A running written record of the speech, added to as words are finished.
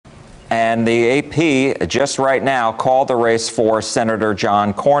And the AP just right now called the race for Senator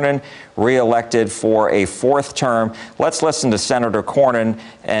John Cornyn, reelected for a fourth term. Let's listen to Senator Cornyn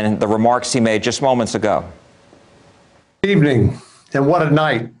and the remarks he made just moments ago. Good evening, and what a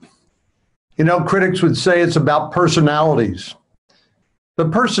night. You know, critics would say it's about personalities.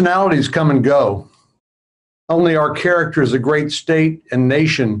 But personalities come and go. Only our character as a great state and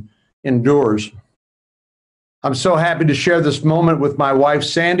nation endures. I'm so happy to share this moment with my wife,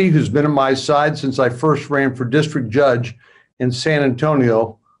 Sandy, who's been at my side since I first ran for district judge in San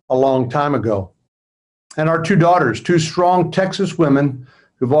Antonio a long time ago. And our two daughters, two strong Texas women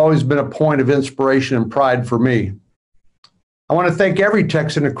who've always been a point of inspiration and pride for me. I want to thank every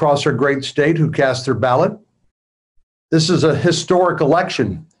Texan across our great state who cast their ballot. This is a historic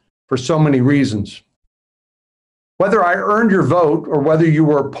election for so many reasons. Whether I earned your vote or whether you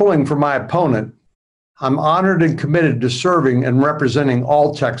were pulling for my opponent, I'm honored and committed to serving and representing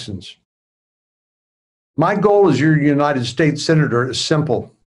all Texans. My goal as your United States Senator is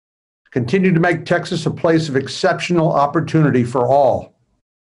simple: continue to make Texas a place of exceptional opportunity for all.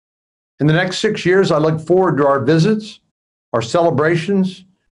 In the next 6 years, I look forward to our visits, our celebrations,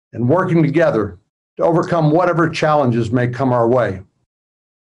 and working together to overcome whatever challenges may come our way.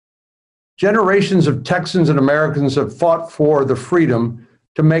 Generations of Texans and Americans have fought for the freedom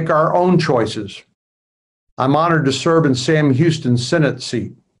to make our own choices. I'm honored to serve in Sam Houston's Senate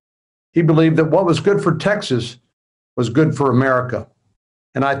seat. He believed that what was good for Texas was good for America,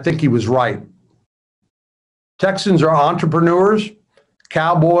 and I think he was right. Texans are entrepreneurs,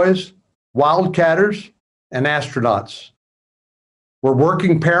 cowboys, wildcatters, and astronauts. We're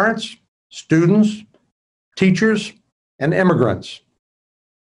working parents, students, teachers, and immigrants.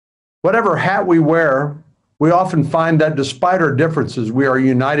 Whatever hat we wear, we often find that despite our differences, we are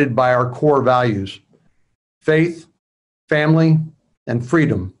united by our core values: faith, family, and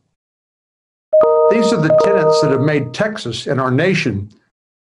freedom. These are the tenets that have made Texas and our nation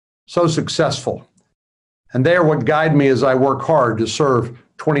so successful, and they are what guide me as I work hard to serve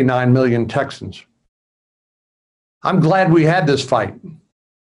 29 million Texans. I'm glad we had this fight.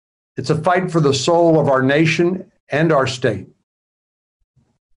 It's a fight for the soul of our nation and our state.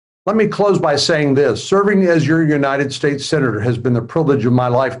 Let me close by saying this: serving as your United States Senator has been the privilege of my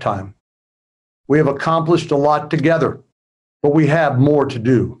lifetime. We have accomplished a lot together, but we have more to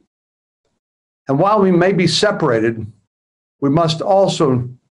do. And while we may be separated, we must also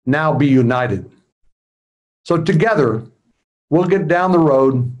now be united. So together, we'll get down the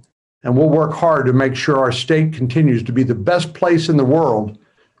road and we'll work hard to make sure our state continues to be the best place in the world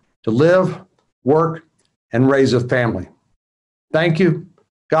to live, work, and raise a family. Thank you.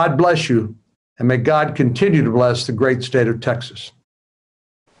 God bless you, and may God continue to bless the great state of Texas.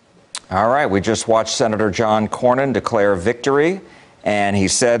 All right, we just watched Senator John Cornyn declare victory, and he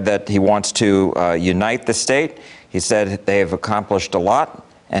said that he wants to unite the state. He said they have accomplished a lot,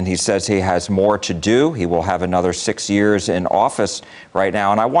 and he says he has more to do. He will have another 6 years in office right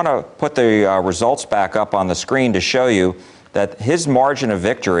now. And I want to put the results back up on the screen to show you that his margin of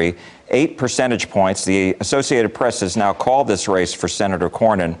victory, 8 percentage points. The Associated Press has now called this race for Senator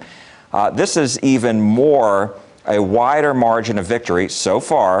Cornyn. This is even more, a wider margin of victory so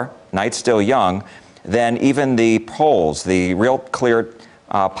far, night's still young, than even the polls, the Real Clear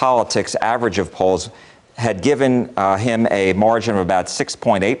Politics average of polls had given him a margin of about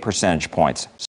 6.8 percentage points.